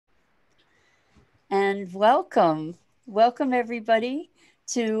and welcome. Welcome, everybody,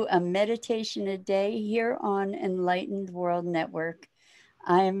 to a meditation a day here on Enlightened World Network.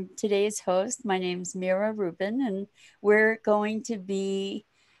 I'm today's host. My name's Mira Rubin, and we're going to be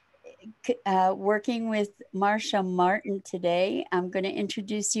working with Marcia Martin today. I'm going to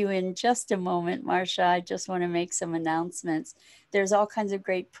introduce you in just a moment, Marcia. I just want to make some announcements. There's all kinds of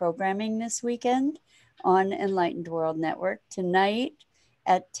great programming this weekend on Enlightened World Network. Tonight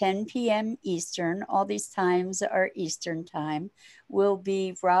at 10 p.m. Eastern, all these times are Eastern time, will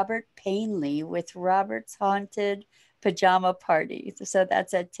be Robert Painley with Robert's Haunted Pajama Party. So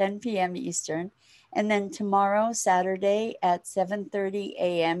that's at 10 p.m. Eastern. And then tomorrow, Saturday at 7:30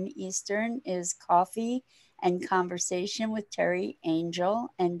 a.m. Eastern is Coffee and Conversation with Terry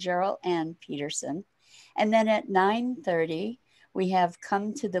Angel and Gerald Ann Peterson. And then at 9:30, we have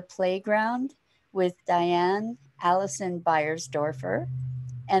Come to the Playground with Diane Allison Beiersdorfer.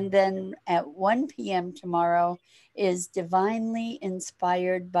 And then at 1 p.m. tomorrow is Divinely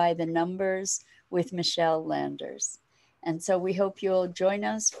Inspired by the Numbers with Michelle Landers. And so we hope you'll join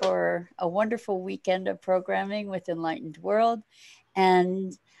us for a wonderful weekend of programming with Enlightened World.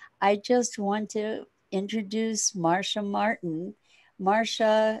 And I just want to introduce Marcia Martin.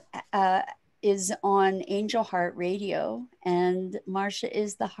 Marcia is on Angel Heart Radio, and Marcia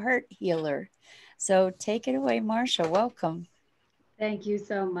is the heart healer. So take it away, Marcia. Welcome. Thank you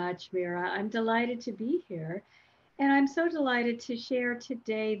so much, Mira. I'm delighted to be here. And I'm so delighted to share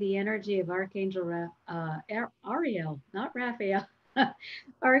today the energy of Archangel Ariel, not Raphael,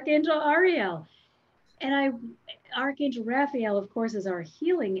 Archangel Ariel. And Archangel Raphael, of course, is our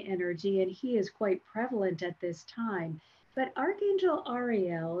healing energy, and he is quite prevalent at this time. But Archangel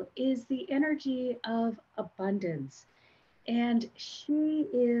Ariel is the energy of abundance, and she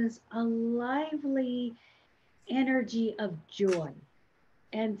is a lively energy of joy.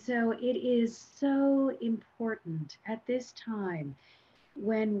 And so it is so important at this time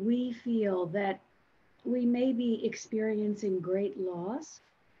when we feel that we may be experiencing great loss,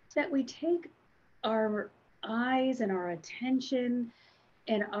 that we take our eyes and our attention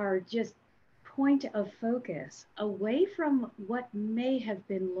and our just point of focus away from what may have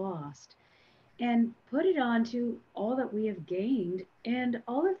been lost and put it onto all that we have gained and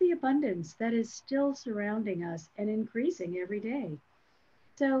all of the abundance that is still surrounding us and increasing every day.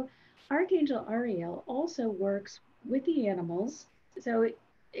 So, Archangel Ariel also works with the animals. So,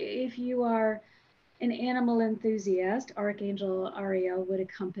 if you are an animal enthusiast, Archangel Ariel would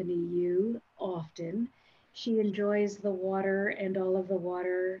accompany you often. She enjoys the water and all of the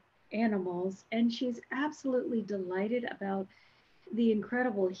water animals, and she's absolutely delighted about the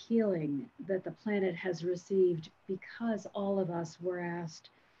incredible healing that the planet has received because all of us were asked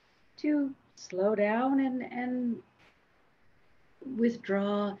to slow down and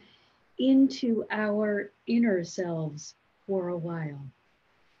withdraw into our inner selves for a while.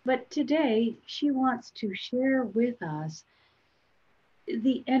 But today, she wants to share with us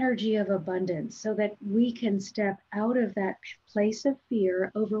the energy of abundance so that we can step out of that place of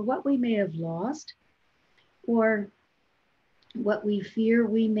fear over what we may have lost or what we fear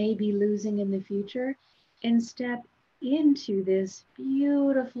we may be losing in the future and step into this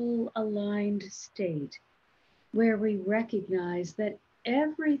beautiful aligned state where we recognize that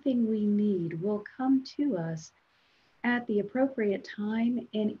everything we need will come to us at the appropriate time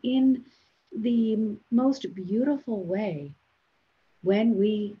and in the most beautiful way when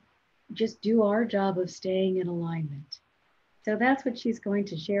we just do our job of staying in alignment. So that's what she's going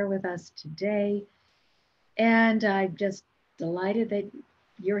to share with us today. And I'm just delighted that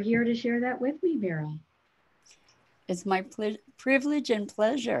you're here to share that with me, Mira. It's my privilege and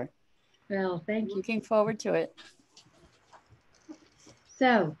pleasure. Well, thank you. Looking forward to it.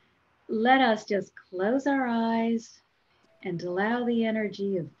 So let us just close our eyes and allow the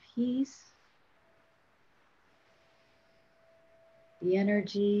energy of peace, the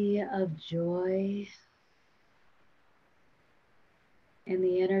energy of joy, and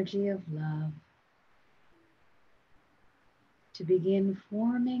the energy of love to begin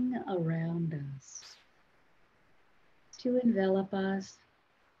forming around us, to envelop us,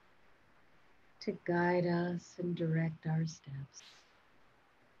 to guide us and direct our steps.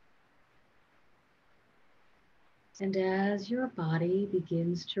 And as your body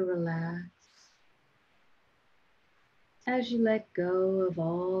begins to relax, as you let go of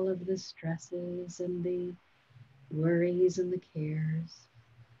all of the stresses and the worries and the cares,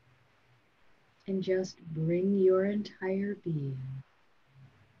 and just bring your entire being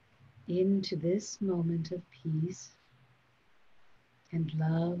into this moment of peace and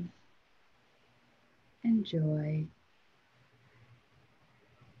love and joy,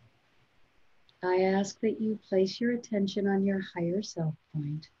 I ask that you place your attention on your higher self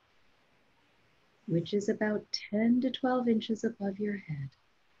point, which is about 10 to 12 inches above your head.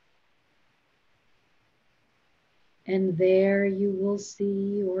 And there you will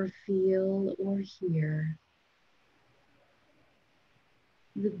see or feel or hear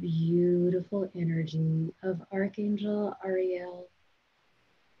the beautiful energy of Archangel Ariel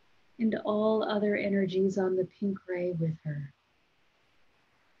and all other energies on the pink ray with her.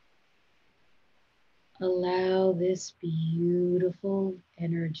 Allow this beautiful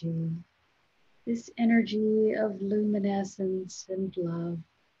energy, this energy of luminescence and love,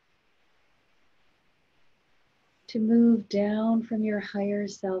 to move down from your higher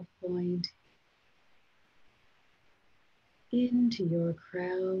self point into your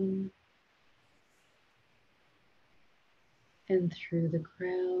crown and through the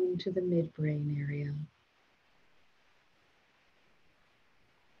crown to the midbrain area.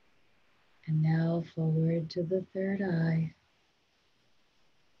 And now forward to the third eye.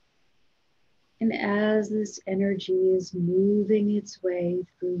 And as this energy is moving its way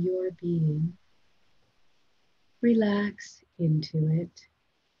through your being, relax into it.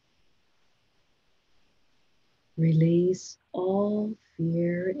 Release all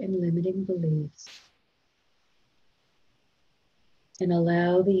fear and limiting beliefs and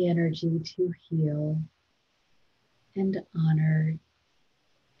allow the energy to heal and honor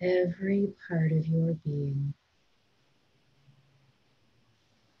every part of your being.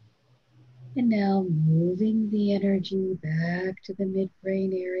 And now moving the energy back to the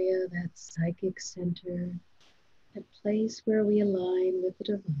midbrain area, that psychic center, that place where we align with the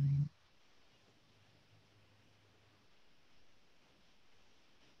divine.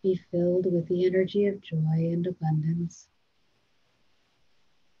 Be filled with the energy of joy and abundance.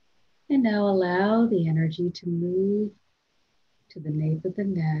 And now allow the energy to move to the nape of the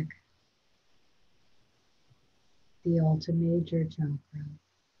neck, the Alta Major chakra,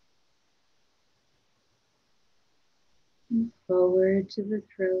 and forward to the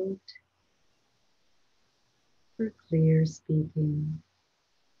throat for clear speaking,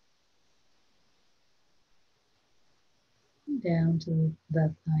 and down to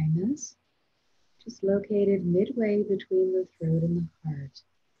the thymus, just located midway between the throat and the heart.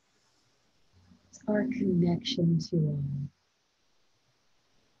 It's our connection to all.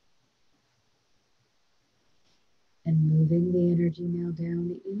 And moving the energy now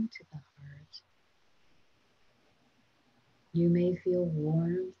down into the heart. You may feel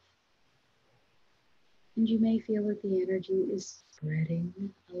warmth, and you may feel that the energy is spreading.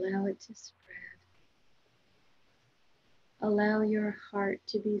 Allow it to spread. Allow your heart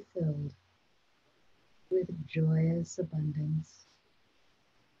to be filled with joyous abundance.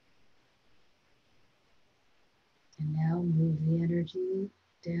 And now move the energy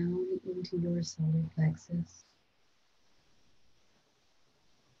down into your solar plexus,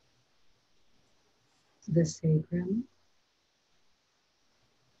 the sacrum,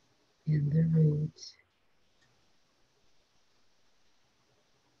 and the root.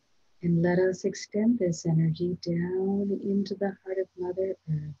 And let us extend this energy down into the heart of Mother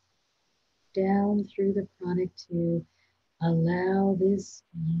Earth, down through the pranic tube. Allow this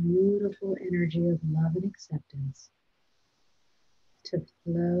beautiful energy of love and acceptance to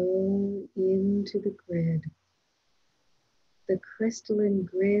flow into the grid, the crystalline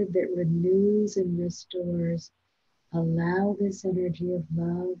grid that renews and restores. Allow this energy of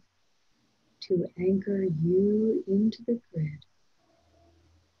love to anchor you into the grid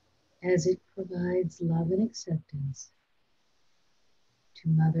as it provides love and acceptance to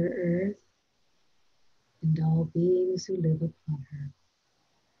Mother Earth and all beings who live upon her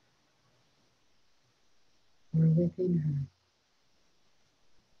or within her.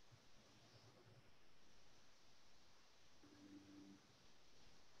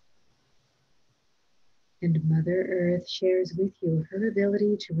 And Mother Earth shares with you her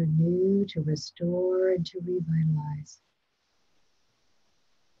ability to renew, to restore, and to revitalize.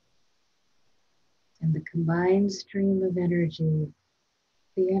 And the combined stream of energy,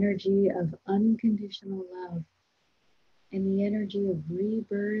 the energy of unconditional love, and the energy of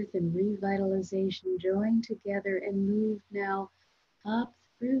rebirth and revitalization join together and move now up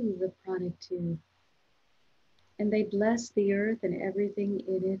through the pranic tube. And they bless the earth and everything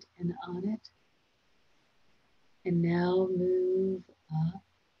in it and on it. And now move up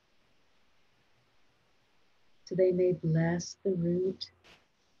so they may bless the root,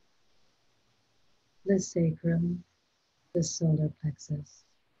 the sacrum, the solar plexus,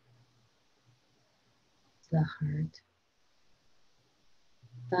 the heart,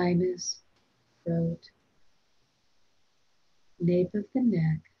 thymus, throat, nape of the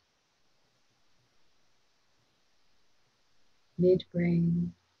neck, midbrain,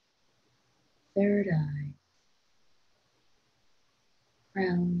 third eye,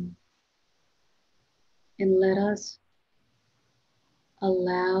 crown, and let us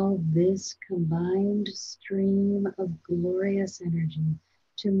allow this combined stream of glorious energy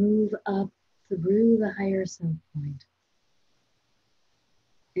to move up through the higher self point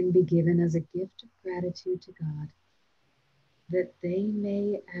and be given as a gift of gratitude to God that they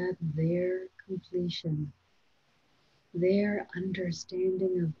may add their completion, their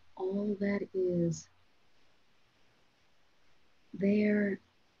understanding of all that is, their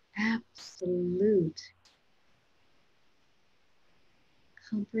absolute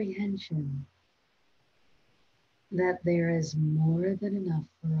comprehension that there is more than enough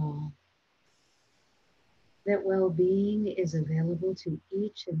for all, that well-being is available to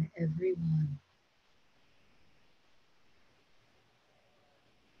each and every one,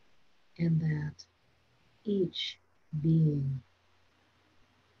 and that each being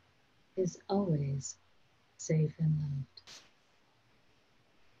is always safe and loved.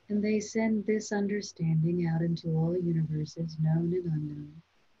 And they send this understanding out into all universes, known and unknown,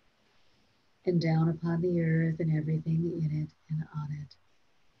 and down upon the earth and everything in it and on it.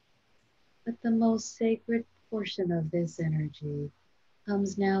 But the most sacred portion of this energy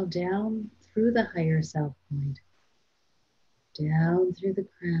comes now down through the higher self point, down through the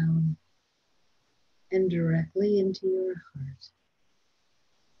crown, and directly into your heart,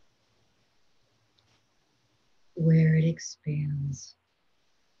 where it expands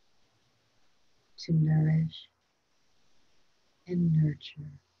to nourish and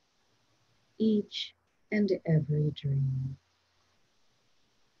nurture each and every dream.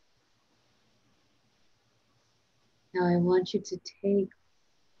 Now I want you to take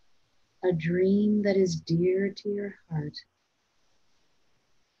a dream that is dear to your heart,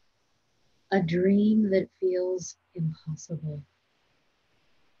 a dream that feels impossible,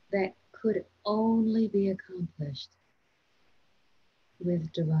 that could only be accomplished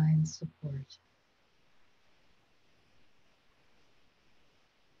with divine support.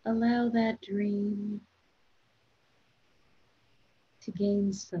 Allow that dream to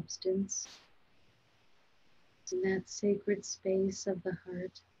gain substance in that sacred space of the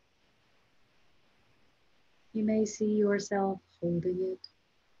heart. You may see yourself holding it,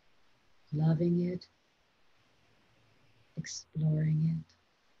 loving it, exploring it.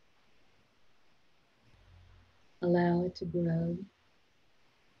 Allow it to grow.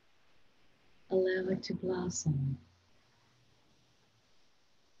 Allow it to blossom.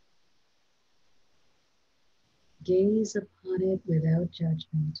 Gaze upon it without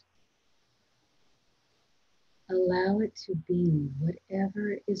judgment. Allow it to be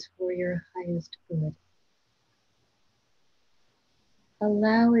whatever is for your highest good.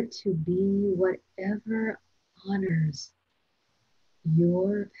 Allow it to be whatever honors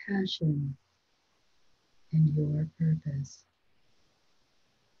your passion and your purpose.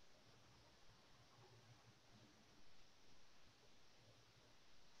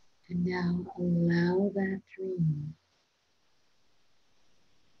 And now allow that dream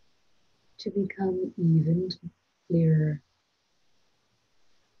to become even clearer,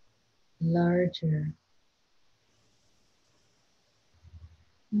 larger,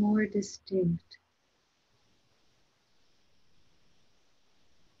 more distinct.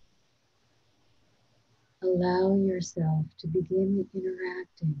 Allow yourself to begin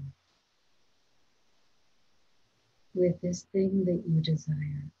interacting with this thing that you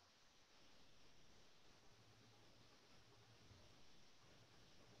desire.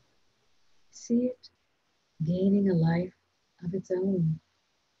 See it gaining a life of its own.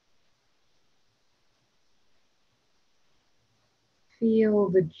 Feel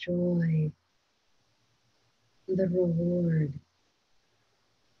the joy, the reward,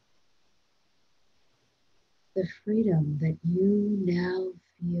 the freedom that you now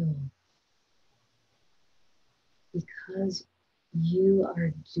feel because you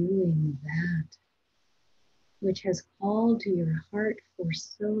are doing that which has called to your heart for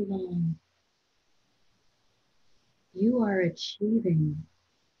so long. You are achieving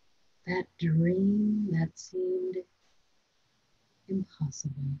that dream that seemed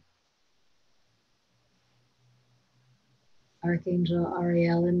impossible. Archangel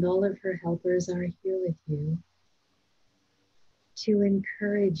Ariel and all of her helpers are here with you to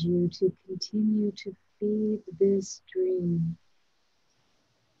encourage you to continue to feed this dream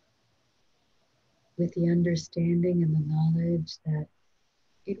with the understanding and the knowledge that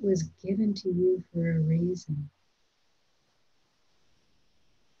it was given to you for a reason.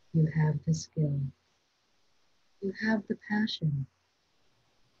 You have the skill. You have the passion.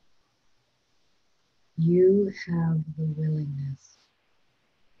 You have the willingness.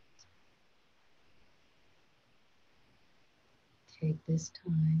 Take this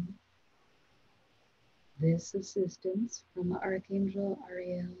time, this assistance from Archangel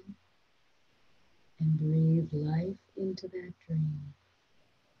Ariel, and breathe life into that dream.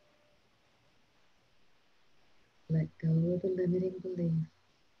 Let go of the limiting belief.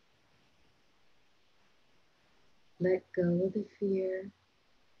 Let go of the fear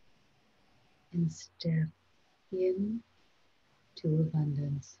and step in to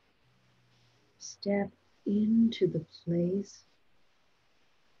abundance. Step into the place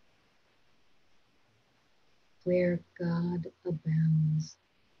where God abounds.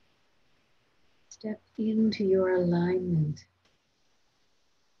 Step into your alignment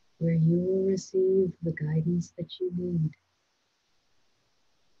where you will receive the guidance that you need.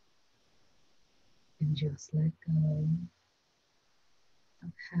 And just let go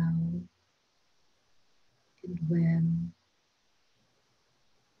of how and when.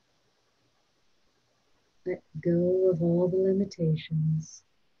 Let go of all the limitations.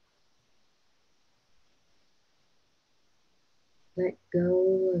 Let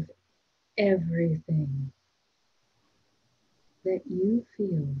go of everything that you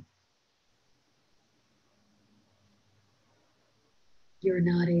feel you're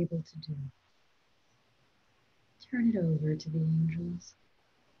not able to do. Turn it over to the angels.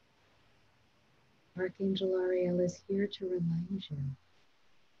 Archangel Ariel is here to remind you.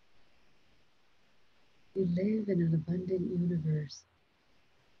 You live in an abundant universe.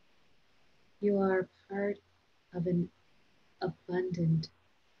 You are part of an abundant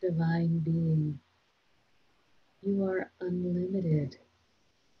divine being. You are unlimited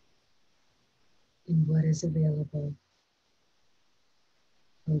in what is available.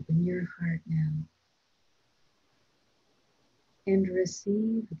 Open your heart now and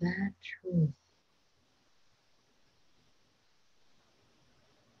receive that truth.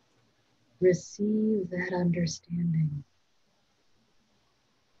 Receive that understanding.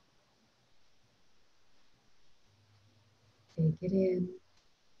 Take it in.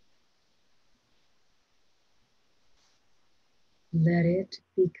 Let it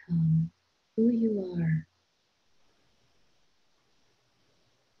become who you are.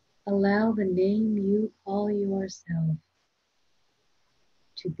 Allow the name you call yourself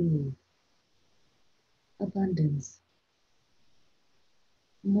to be abundance,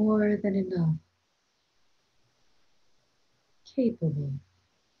 more than enough, capable,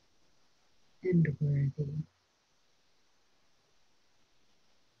 and worthy.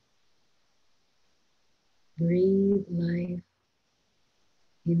 Breathe life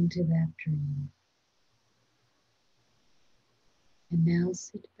into that dream. And now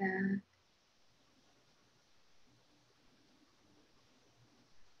sit back,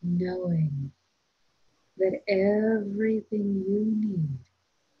 knowing that everything you need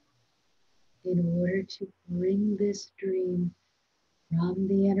in order to bring this dream from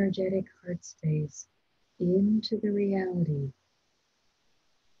the energetic heart space into the reality,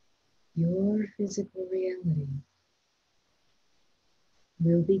 your physical reality,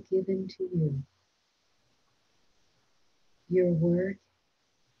 will be given to you. Your work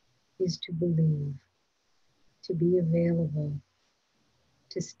is to believe, to be available,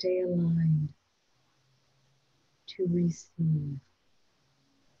 to stay aligned, to receive.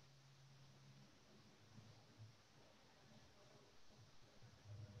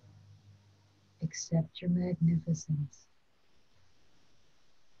 Accept your magnificence.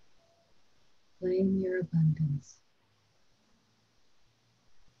 Claim your abundance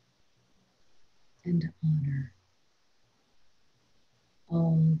and honor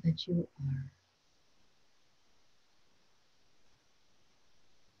all that you are.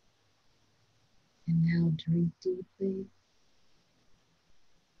 And now drink deeply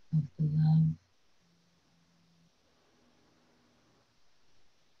of the love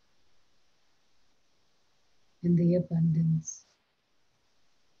and the abundance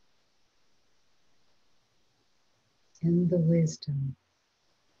and the wisdom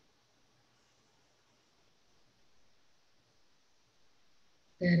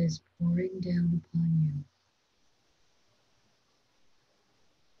that is pouring down upon you.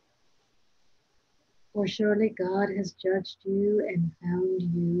 For surely God has judged you and found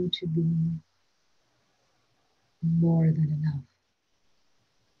you to be more than enough,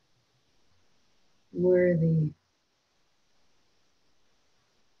 worthy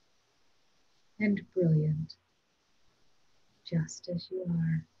and brilliant, just as you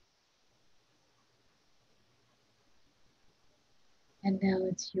are. And now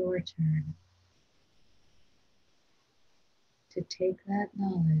it's your turn to take that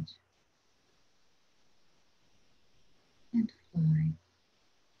knowledge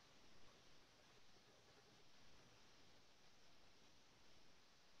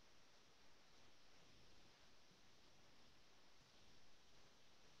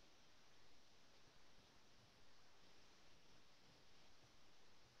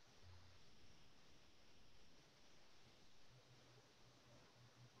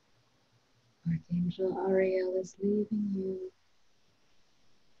Archangel Ariel is leaving you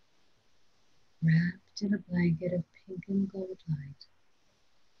wrapped in a blanket of pink and gold light.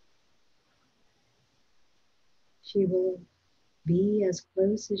 She will be as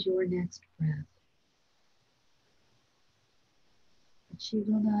close as your next breath, but she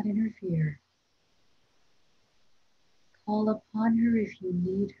will not interfere. Call upon her if you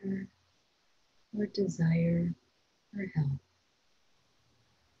need her or desire her help,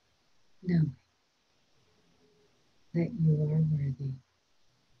 knowing that you are worthy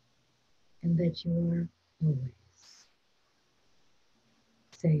and that you are always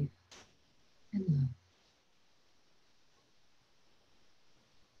safe and loved.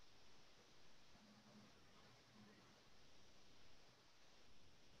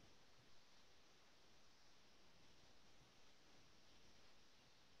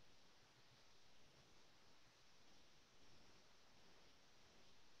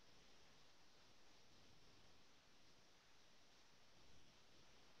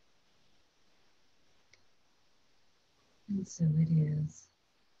 And so it is.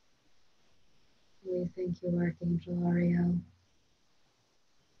 We thank you, Archangel Ariel,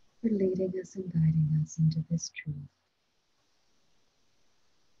 for leading us and guiding us into this truth.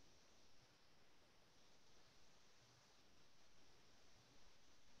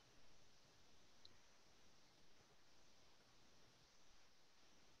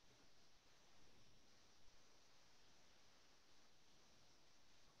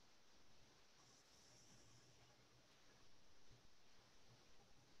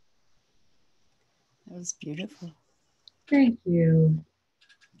 That was beautiful. Thank you.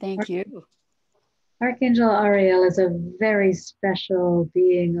 Thank you. Archangel Ariel is a very special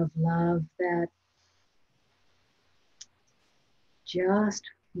being of love that just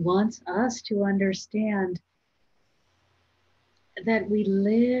wants us to understand that we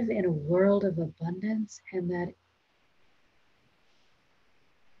live in a world of abundance and that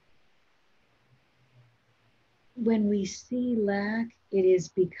when we see lack, it is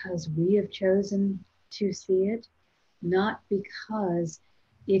because we have chosen to see it, not because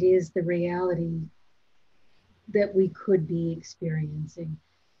it is the reality that we could be experiencing.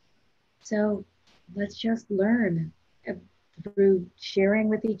 So let's just learn through sharing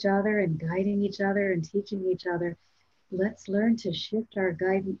with each other and guiding each other and teaching each other. Let's learn to shift our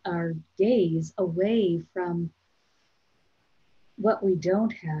gaze away from what we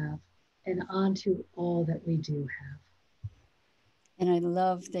don't have and onto all that we do have. And I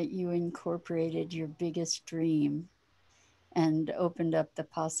love that you incorporated your biggest dream and opened up the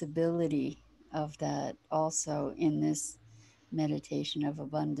possibility of that also in this meditation of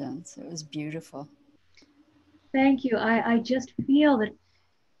abundance. It was beautiful. Thank you. I just feel that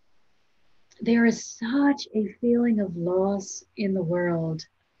there is such a feeling of loss in the world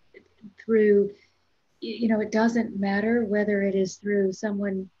through, it doesn't matter whether it is through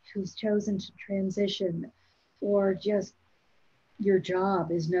someone who's chosen to transition or just your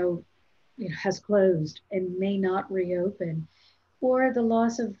job is no, has closed and may not reopen, or the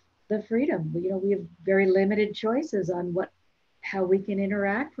loss of the freedom. We have very limited choices on how we can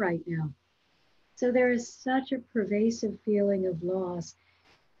interact right now. So there is such a pervasive feeling of loss,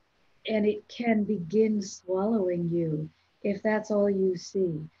 and it can begin swallowing you if that's all you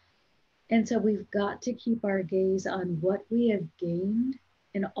see. And so we've got to keep our gaze on what we have gained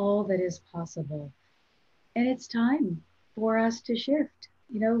and all that is possible. And it's time for us to shift.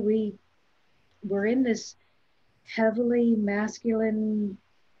 We're in this heavily masculine,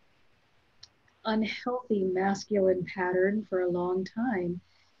 unhealthy masculine pattern for a long time.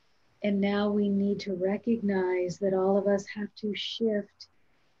 And now we need to recognize that all of us have to shift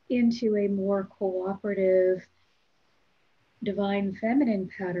into a more cooperative, divine feminine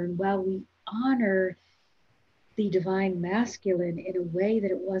pattern while we honor the divine masculine in a way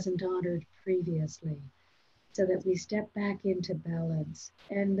that it wasn't honored previously, so that we step back into balance.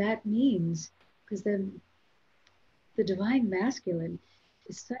 And that means, because then the divine masculine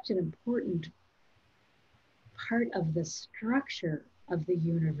is such an important part of the structure of the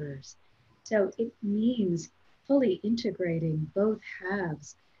universe. So it means fully integrating both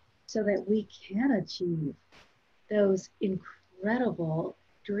halves so that we can achieve those incredible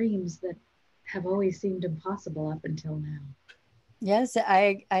dreams that have always seemed impossible up until now. Yes,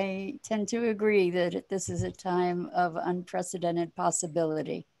 I tend to agree that this is a time of unprecedented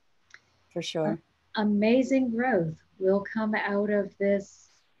possibility, for sure. Amazing growth will come out of this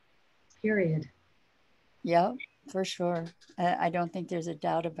period. Yep, for sure. I don't think there's a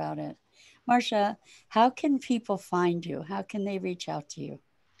doubt about it. Marcia, how can people find you? How can they reach out to you?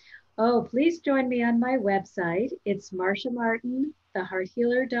 Oh, please join me on my website. It's Marcia Martin,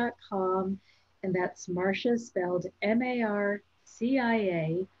 thehearthealer.com. And that's Marcia spelled Marcia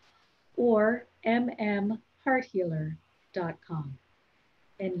or mmhearthealer.com.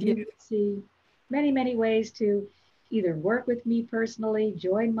 And you Beautiful. can see many, many ways to either work with me personally,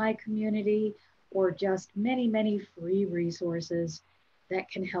 join my community, or just many, many free resources that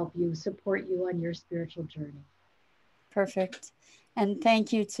can help you support you on your spiritual journey. Perfect. And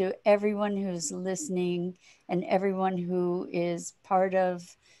thank you to everyone who's listening and everyone who is part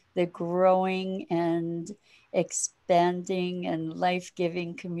of the growing and expanding and life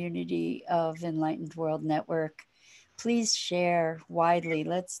giving community of Enlightened World Network. Please share widely.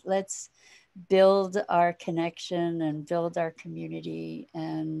 Let's build our connection and build our community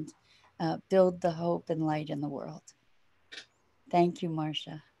and build the hope and light in the world. Thank you,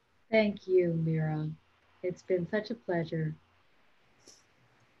 Marcia. Thank you, Mira. It's been such a pleasure.